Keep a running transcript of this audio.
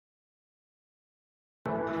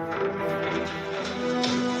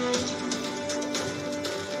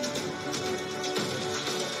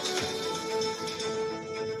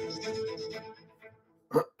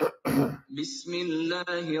بسم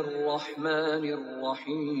الله الرحمن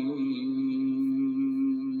الرحيم.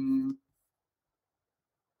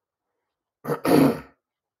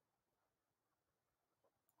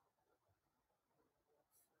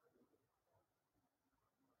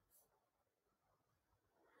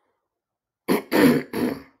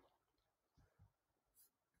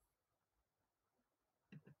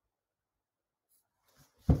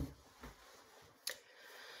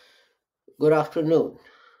 Good afternoon.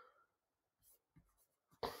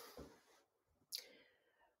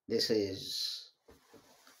 This is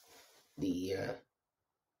the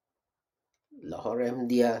Lahore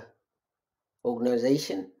Ahmadiyya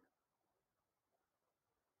organization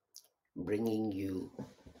bringing you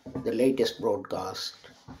the latest broadcast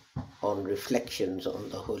on reflections on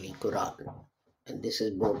the Holy Quran. And this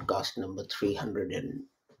is broadcast number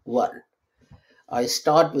 301. I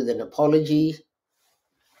start with an apology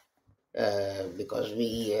because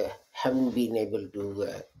we haven't been able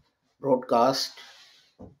to broadcast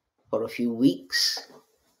for a few weeks,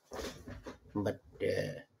 but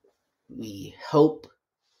we hope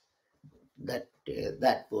that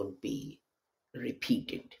that won't be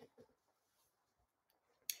repeated.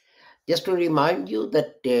 Just to remind you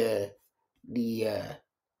that the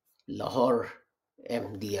Lahore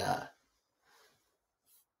Ahmadiyya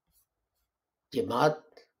Jamaat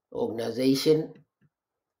organization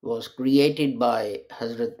was created by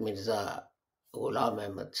Hazrat Mirza Ghulam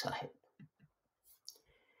Ahmad Sahib.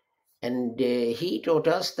 And he taught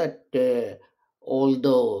us that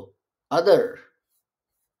although other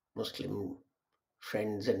Muslim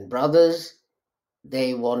friends and brothers,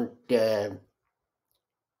 they want to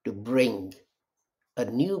bring a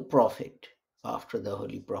new prophet after the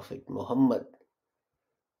Holy Prophet Muhammad.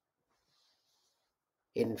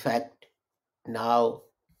 In fact, now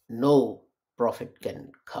no prophet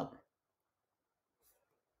can come.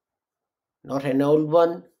 Not an old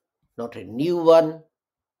one, not a new one,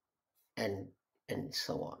 and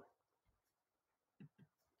so on.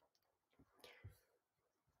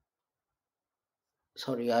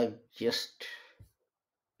 Sorry, I've just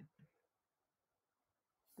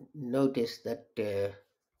noticed that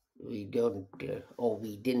we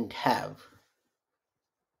didn't have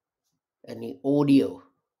any audio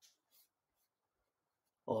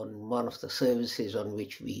on one of the services on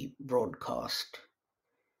which we broadcast.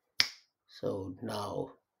 So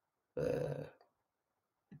now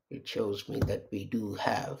it shows me that we do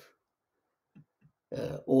have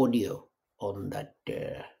audio on that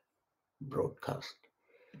broadcast.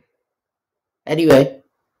 Anyway,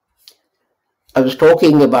 I was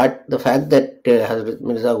talking about the fact that Hazrat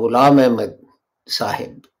Mirza Ghulam Ahmad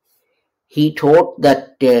Sahib, he taught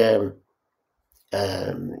that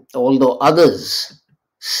although others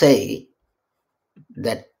say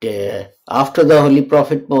that after the Holy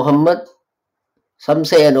Prophet Muhammad, some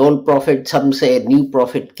say an old prophet, some say a new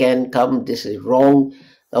prophet can come. This is wrong.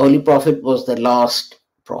 The Holy Prophet was the last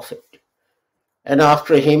prophet. And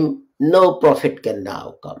after him, no prophet can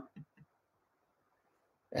now come.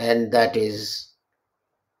 And that is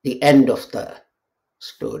the end of the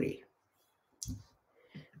story.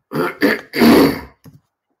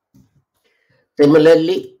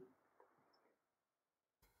 Similarly,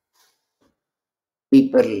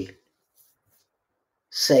 people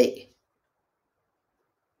say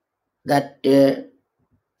that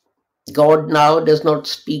God now does not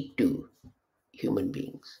speak to human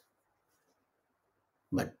beings.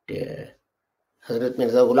 But Hazrat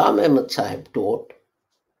Mirza Ghulam Ahmad Sahib taught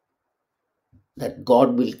that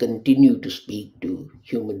God will continue to speak to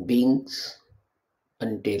human beings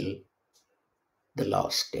until the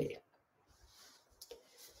last day.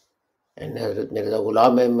 And Hazrat Mirza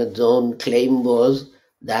Ghulam Ahmad's own claim was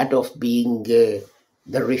that of being the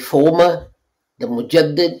reformer, the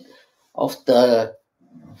mujaddid of the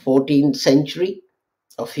 14th century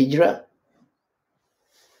of Hijrah.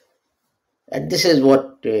 And this is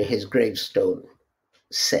what his gravestone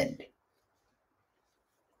said.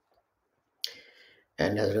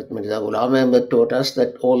 And Hazrat Mirza Ghulam Ahmad taught us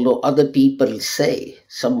that although other people say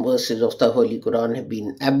some verses of the Holy Quran have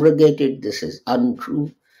been abrogated, this is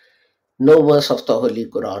untrue. No verse of the Holy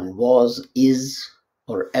Quran was, is,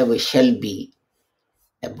 or ever shall be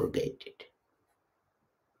abrogated.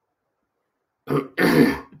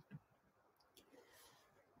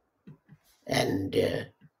 And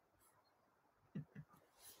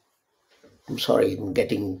I'm sorry, I'm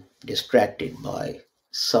getting distracted by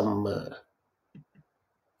some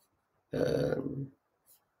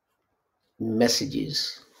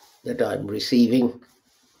messages that I'm receiving.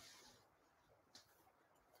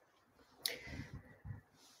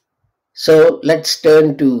 So let's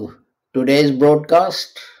turn to today's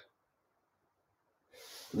broadcast.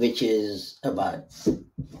 which is about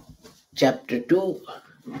chapter 2,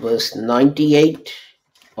 verse 98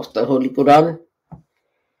 of the Holy Quran.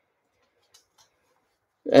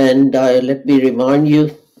 And let me remind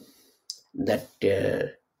you that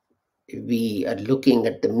we are looking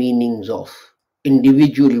at the meanings of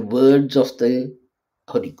individual words of the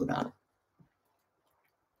Holy Quran.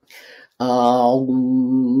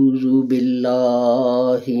 أعوذ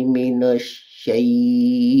بالله من الشيطان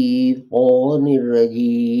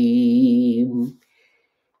الرجيم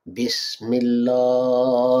بسم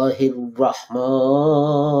الله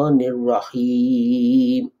الرحمن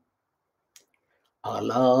الرحيم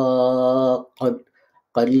على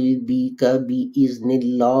قلبك بإذن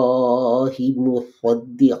الله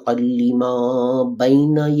مصدقا لما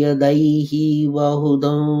بين يديه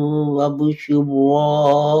وهدى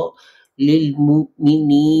وبشرى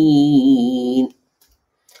للمؤمنين.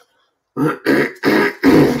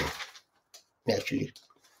 Actually,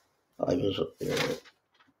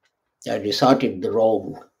 I recited the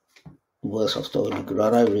wrong verse of the Holy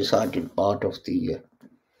Quran. I recited part of the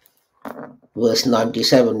verse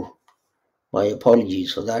 97. My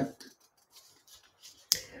apologies for that.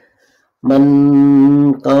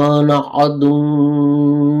 من كان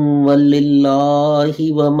عدوا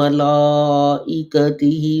لله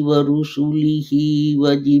وملائكته ورسله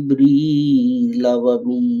وجبريل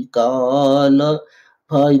وميكال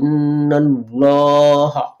فإن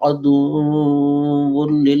الله عدو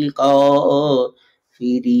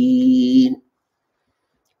للكافرين.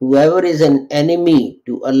 Whoever is an enemy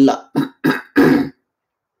to Allah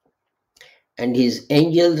and his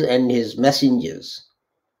angels and his messengers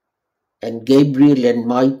and Gabriel and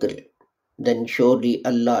Michael, then surely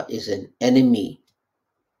Allah is an enemy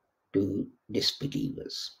to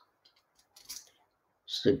disbelievers.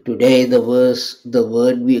 So today the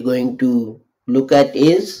word we are going to look at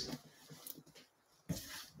is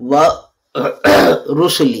wa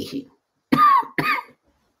rusulihi.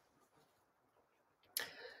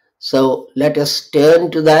 So let us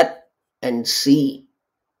turn to that and see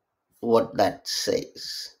what that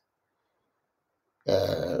says.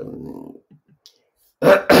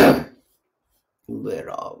 Where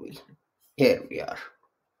are we? Here we are.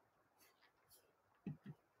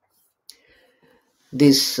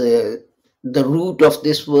 This the root of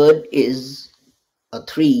this word is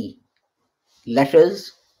 3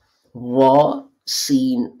 letters: Wa,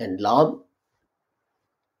 Sin, and Lam,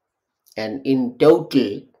 and in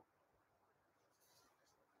total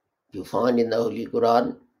you find in the Holy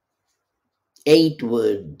Quran 8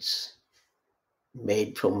 words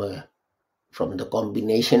made from the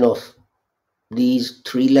combination of these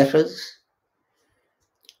 3 letters,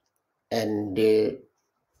 and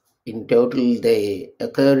in total they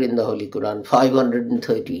occur in the Holy Quran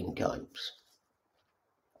 513 times.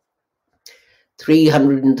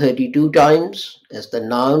 332 times as the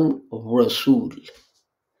noun rasul.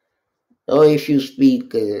 Now if you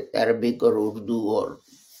speak Arabic or Urdu or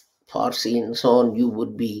Farsi and so on, you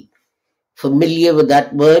would be familiar with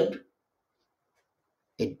that word.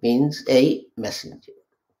 It means a messenger.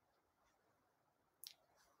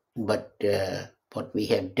 But what we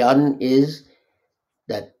have done is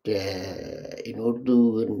that in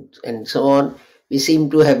Urdu and so on, we seem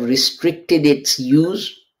to have restricted its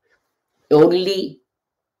use only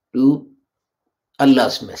to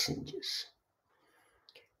Allah's messengers.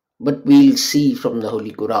 But we'll see from the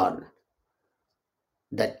Holy Quran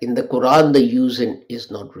that in the Quran the use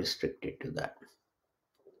is not restricted to that.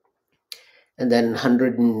 And then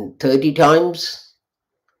 130 times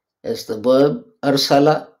as the verb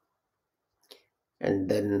arsala, and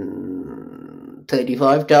then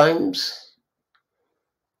 35 times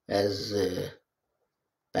as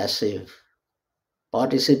passive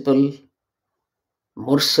participle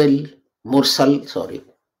mursal, sorry.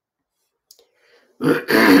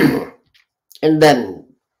 And then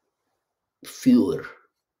fewer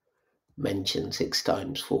mentioned 6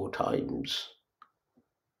 times, 4 times,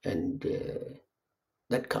 and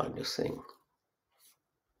that kind of thing.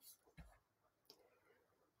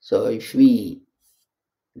 So if we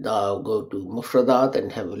now go to Mufradat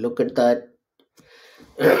and have a look at that.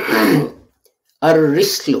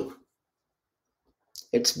 Ar-rislu,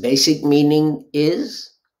 its basic meaning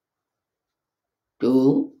is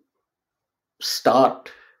to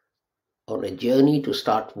start on a journey, to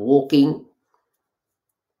start walking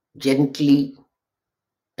gently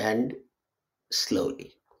and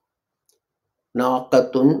slowly.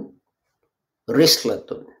 Naqatun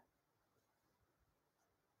rislatun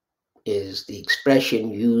is the expression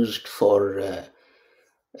used for a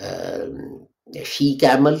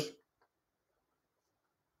she-camel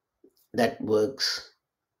that walks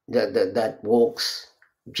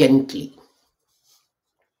gently.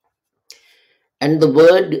 And the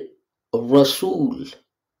word rasul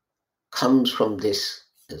comes from this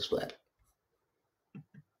as well.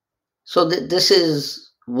 So this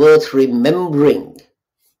is worth remembering,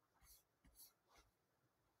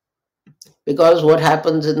 because what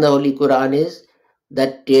happens in the Holy Quran is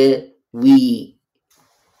that we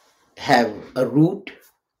have a root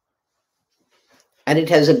and it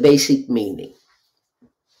has a basic meaning.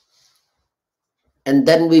 And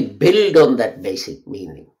then we build on that basic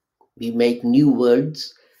meaning. We make new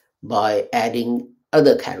words by adding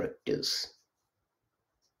other characters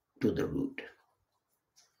to the root.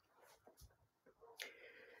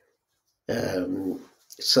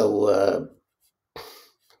 So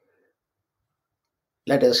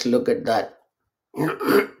let us look at that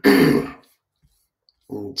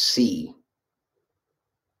and see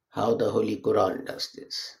how the Holy Quran does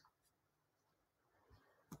this.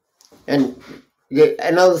 And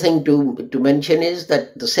another thing to mention is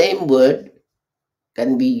that the same word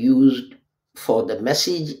can be used for the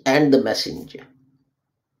message and the messenger.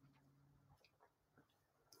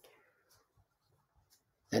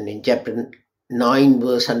 And in chapter 9,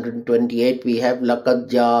 verse 128, we have لَقَدْ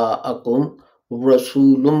جَاءَكُمْ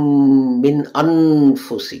رَسُولٌ مِّنْ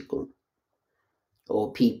أَنفُسِكُمْ. O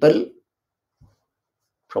people,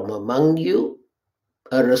 from among you,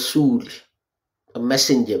 a rasul, a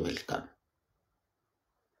messenger will come.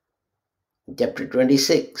 In chapter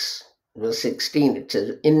 26, verse 16, it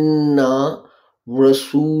says, Inna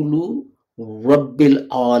rasulu rabbil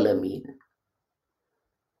alameen.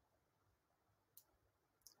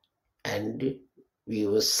 And we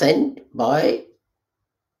were sent by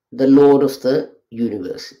the Lord of the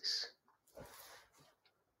universes.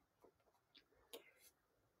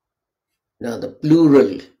 Now the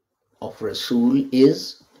plural of rasul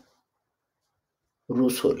is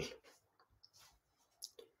rusul.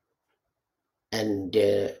 And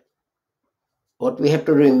what we have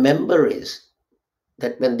to remember is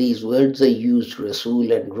that when these words are used,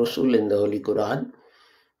 rasul and rusul, in the Holy Quran,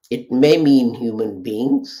 it may mean human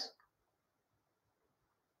beings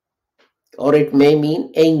or it may mean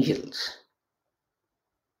angels.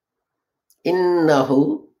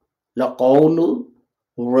 Innahu laqawlu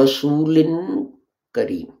rasulin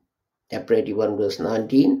kareem. Chapter 81, verse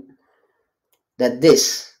 19.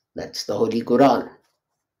 That's the Holy Quran,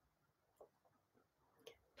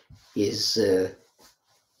 is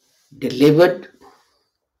delivered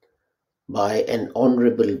by an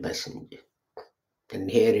honorable messenger. And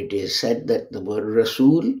here it is said that the word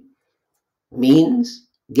rasul means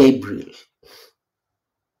Gabriel,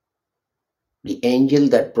 the angel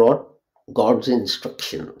that brought God's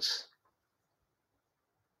instructions.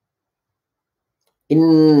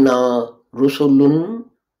 Inna rusulun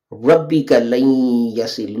rabbika lan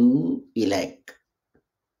yasilu ilaik.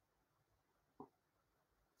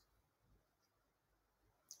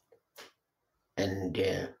 And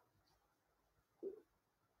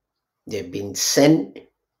they've been sent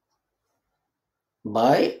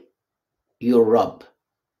by your Rabb.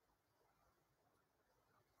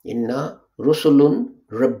 Inna rusulun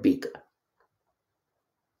rabbika.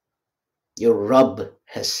 Your Rabb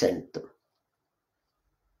has sent them.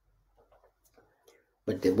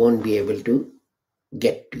 But they won't be able to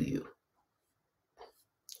get to you.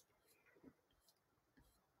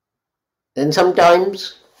 Then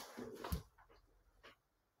sometimes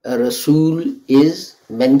a rasul is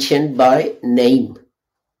mentioned by name.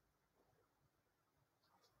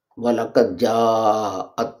 وَلَقَدْ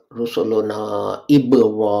جَاءَتْ رُسُلُنَا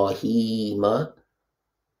إِبْرَاهِيمَ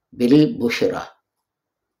بِالْبُشْرَى.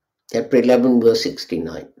 Chapter 11, verse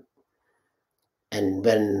 69. And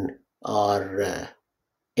when our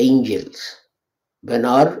angels, when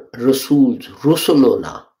our rasuls,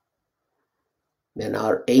 rusuluna, when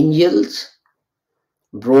our angels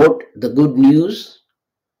brought the good news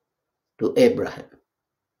to Abraham.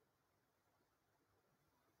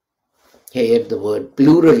 Here the word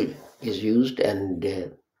plural is used and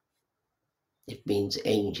it means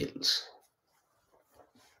angels.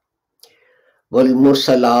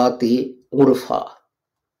 وَالْمُرْسَلَاتِ عُرْفًا.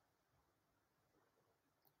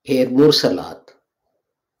 Here mursalat,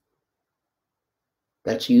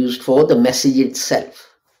 that's used for the message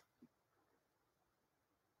itself,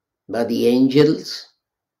 by the angels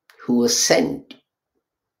who were sent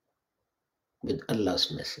with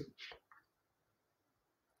Allah's message.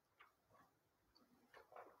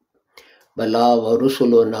 Bala wa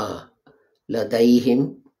rusuluna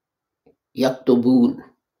ladayhim yaktubun.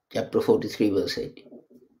 Chapter 43, verse 8.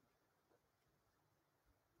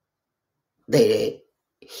 They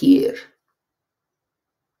hear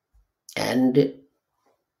and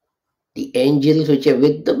The angels which are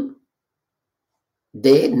with them,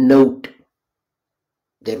 they note,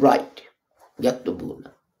 they write.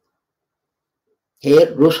 Yaktubuna. Here,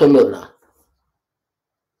 Rusuluna,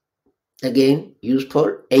 again used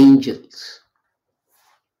for angels.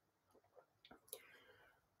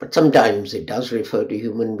 But sometimes it does refer to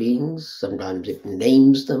human beings, sometimes it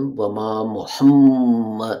names them. Wama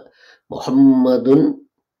Muhammadun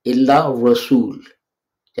illa Rasul.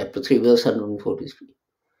 Chapter 3, verse 143.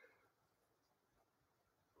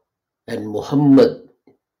 And Muhammad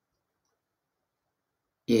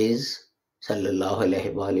is, sallallahu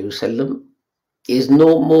alayhi wasallam, is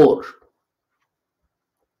no more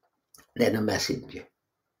than a messenger.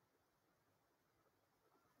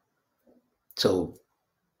 So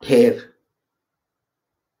here,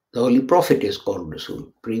 the Holy Prophet is called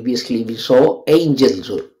Rasul. Previously we saw angels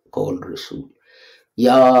were called Rasul.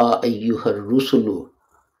 Ya ayyuhar rusulu.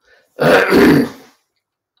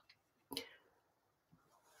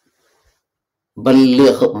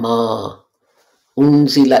 Balligh ma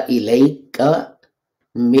unzila ilayka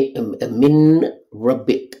min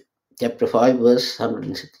rabbik. Chapter 5, verse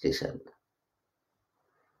 167.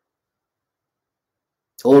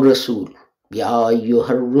 O Rasul, Ya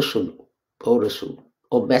ayyuhar rusul, O Rasul,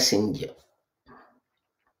 O Messenger.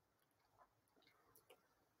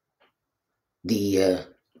 The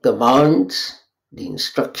commands, the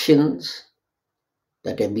instructions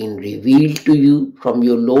that have been revealed to you from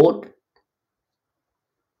your Lord,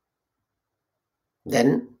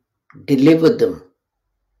 then deliver them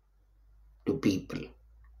to people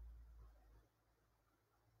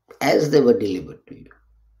as they were delivered to you.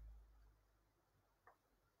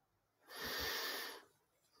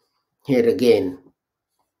 Here again,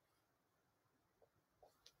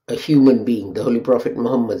 a human being, the Holy Prophet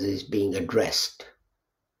Muhammad, is being addressed.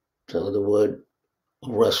 So the word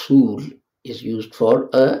Rasul is used for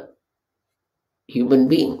a human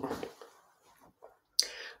being.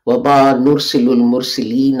 وَمَا نُرْسِلُ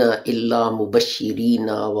الْمُرْسِلِينَ إِلَّا مُبَشِّرِينَ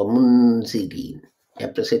وَمُنْذِرِينَ.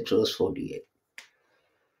 Chapter 6, verse 48.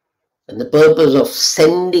 And the purpose of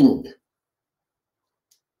sending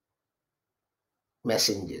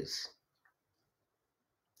messengers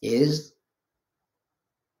is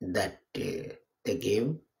that they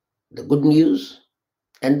give the good news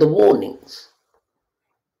and the warnings.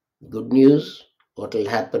 Good news, what will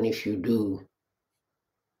happen if you do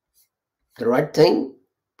the right thing,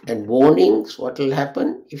 and warnings, what will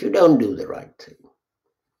happen if you don't do the right thing.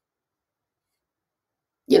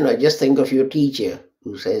 Just think of your teacher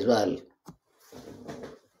who says, well,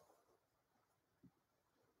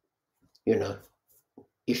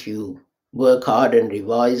 if you work hard and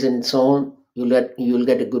revise and so on, you'll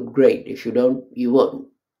get a good grade. If you don't, you won't.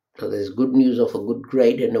 So there's good news of a good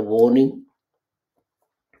grade and a warning,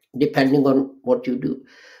 depending on what you do.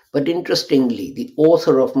 But interestingly, the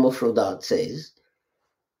author of Mufradat says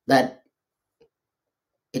that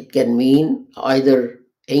it can mean either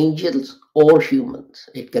angels or humans.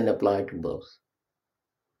 It can apply to both.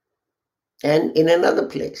 And in another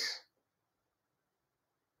place,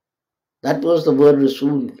 that was the word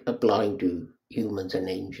Rasul applying to humans and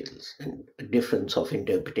angels, and a difference of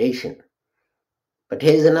interpretation. But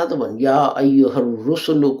here's another one. Ya ayyuhar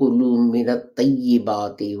rusulu kulu minat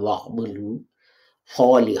tayyibati wa'malu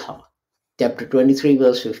saliha. Chapter 23,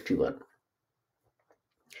 verse 51.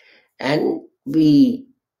 And we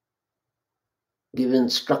give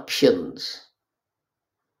instructions,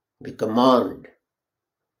 we command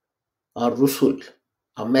our rusul,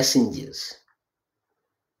 our messengers,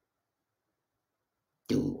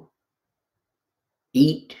 to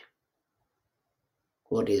eat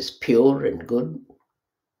what is pure and good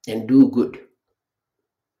and do good.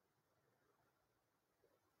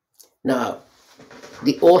 Now,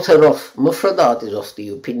 the author of Mufradat is of the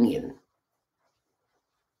opinion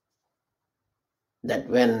that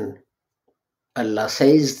when Allah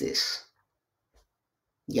says this,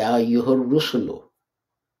 Ya ayyuhar rusulu,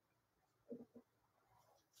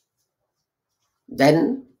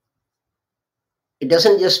 then it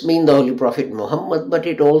doesn't just mean the Holy Prophet Muhammad, but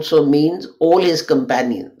it also means all his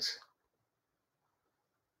companions.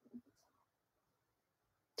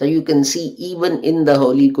 So you can see even in the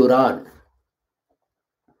Holy Quran,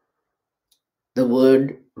 the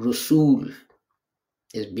word Rasul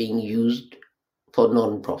is being used for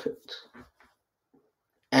non-prophets.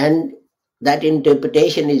 And that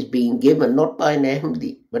interpretation is being given not by an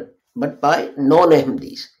Ahmadi, but by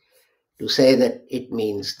non-Ahmadis, to say that it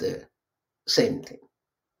means the same thing.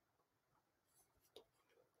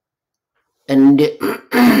 And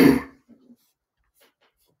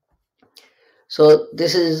so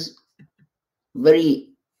this is very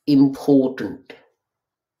important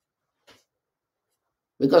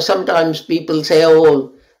Because sometimes people say,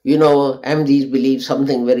 oh, Ahmadis believe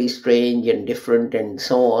something very strange and different and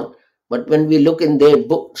so on. But when we look in their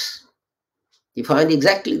books, you find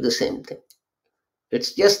exactly the same thing.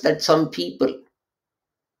 It's just that some people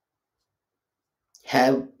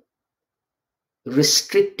have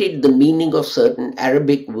restricted the meaning of certain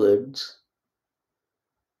Arabic words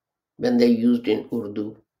when they're used in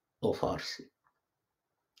Urdu or Farsi.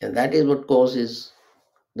 And that is what causes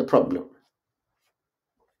the problem.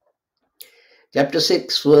 Chapter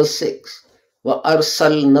 6, verse 6.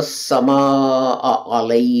 وَأَرْسَلْنَا السَّمَاءَ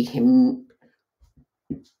عَلَيْهِمْ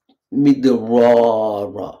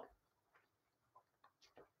مِدْرَارًا.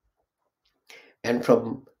 And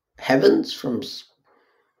from heavens, from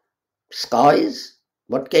skies,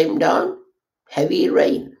 what came down? Heavy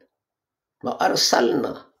rain.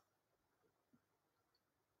 وَأَرْسَلْنَا.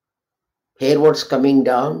 Here what's coming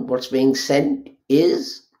down, what's being sent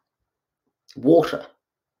is water.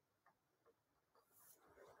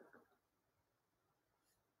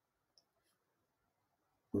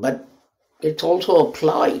 But it's also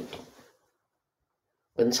applied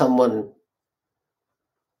when someone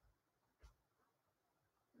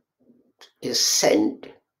is sent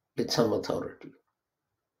with some authority.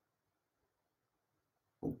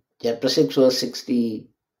 Chapter 6, verse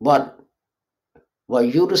 61.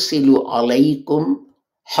 وَيُرْسِلُ عَلَيْكُمْ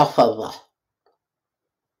حَفَظَةً.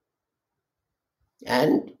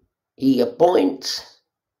 And he appoints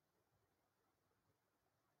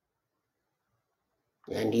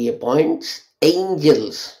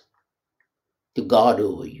angels to guard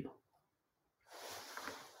over you.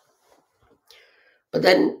 But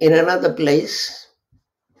then in another place,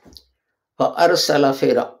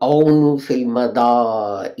 فَأَرْسَلَ فِرْعَوْنُ فِي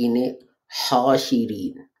الْمَدَائِنِ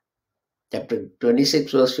حَاشِرِينَ. Chapter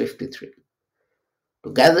 26, verse 53.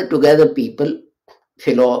 To gather together people,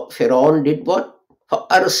 Pharaoh did what?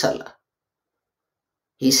 فَأَرْسَلَ.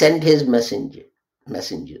 He sent his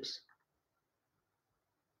messengers.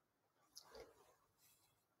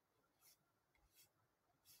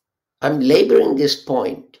 I'm laboring this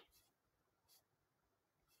point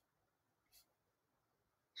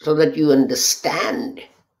so that you understand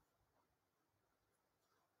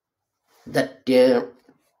that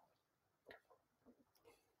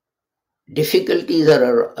difficulties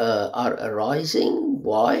are arising.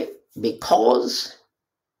 Why? Because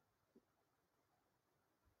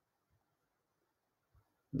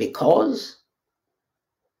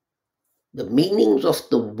the meanings of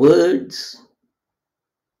the words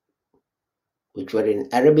which were in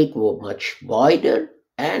Arabic were much wider.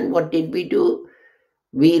 And what did we do?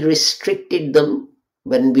 We restricted them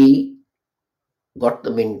when we got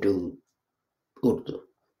them into Urdu.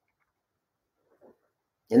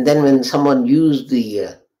 And then when someone used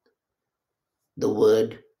the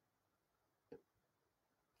word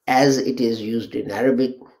as it is used in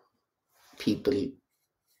Arabic, people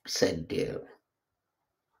said,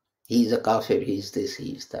 he's a kafir, he's this,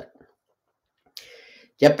 he's that.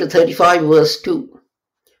 Chapter 35, verse 2.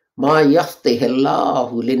 مَا يَفْتِحِ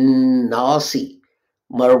اللَّهُ لِلنَّاسِ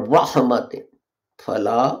مِن رَحْمَةٍ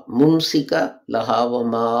فَلَا مُمْسِكَ لَهَا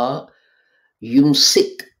وَمَا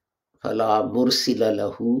يُمْسِكْ فَلَا مُرْسِلَ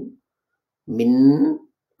لَهُ مِن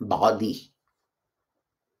بَعْدِهِ.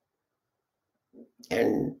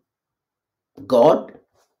 And God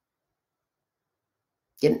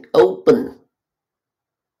can open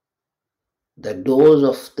the doors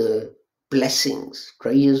of the blessings,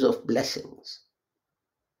 treasures of blessings.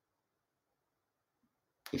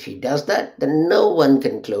 If he does that, then no one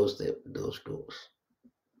can close those doors.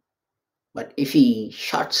 But if he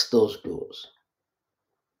shuts those doors,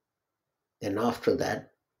 then after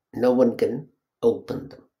that, no one can open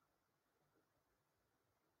them.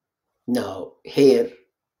 Now, here,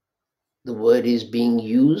 the word is being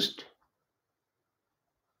used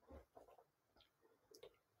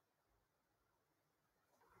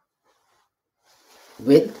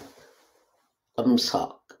with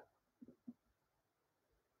amsak.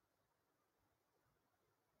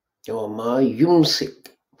 وَمَا يُمْسِكْ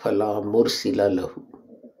فَلَا مُرْسِلَ لَهُ.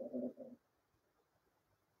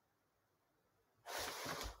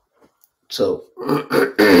 So,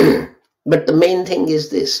 but the main thing is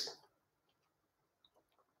this.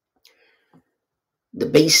 The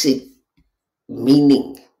basic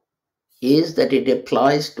meaning is that it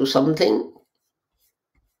applies to something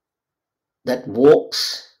that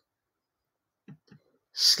walks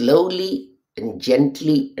slowly and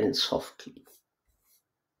gently and softly.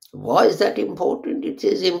 Why is that important? It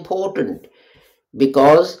is important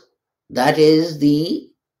because that is the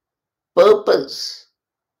purpose.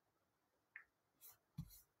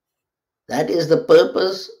 That is the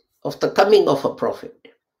purpose of the coming of a prophet.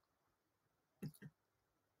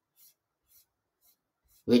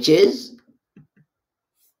 which is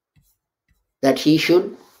that he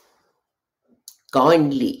should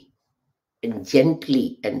kindly and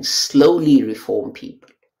gently and slowly reform people.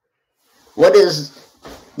 What is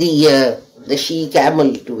the she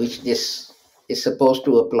camel to which this is supposed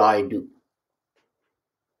to apply to?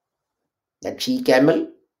 That she camel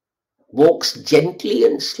walks gently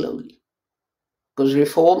and slowly, because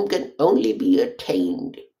reform can only be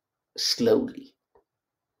attained slowly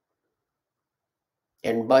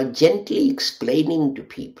and by gently explaining to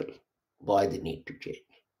people why they need to change.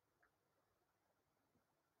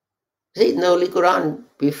 See, in the Holy Quran,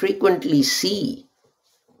 we frequently see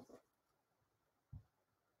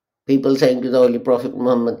people saying to the Holy Prophet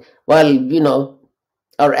Muhammad, well,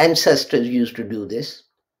 our ancestors used to do this,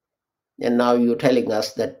 and now you're telling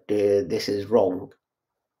us that this is wrong.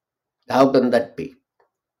 How can that be?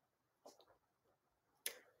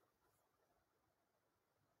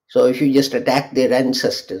 So if you just attack their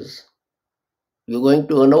ancestors, you're going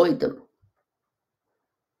to annoy them.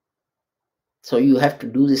 So you have to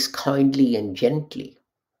do this kindly and gently.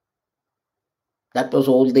 That was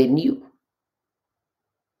all they knew.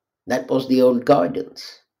 That was the old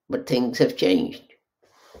guidance. But things have changed,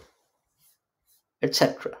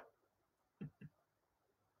 etc.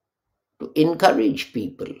 To encourage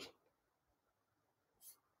people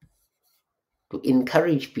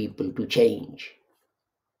to change,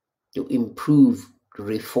 to improve, to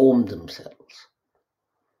reform themselves.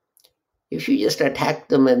 If you just attack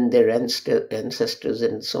them and their ancestors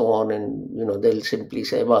and so on, and they'll simply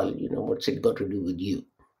say, well, what's it got to do with you?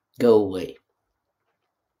 Go away.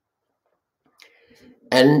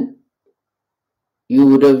 And you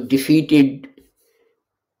would have defeated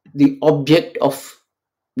the object of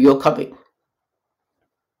your coming.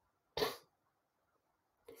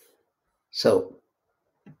 So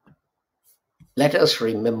let us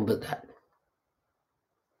remember that.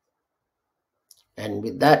 And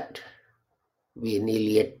with that, we are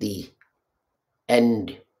nearly at the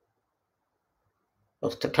end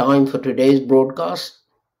of the time for today's broadcast.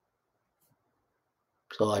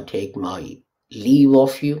 So I take my leave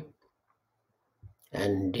of you,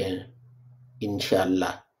 and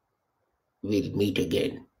inshallah we'll meet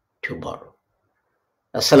again tomorrow.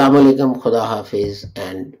 Assalamu alaikum, Khuda Hafiz,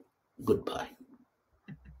 and goodbye.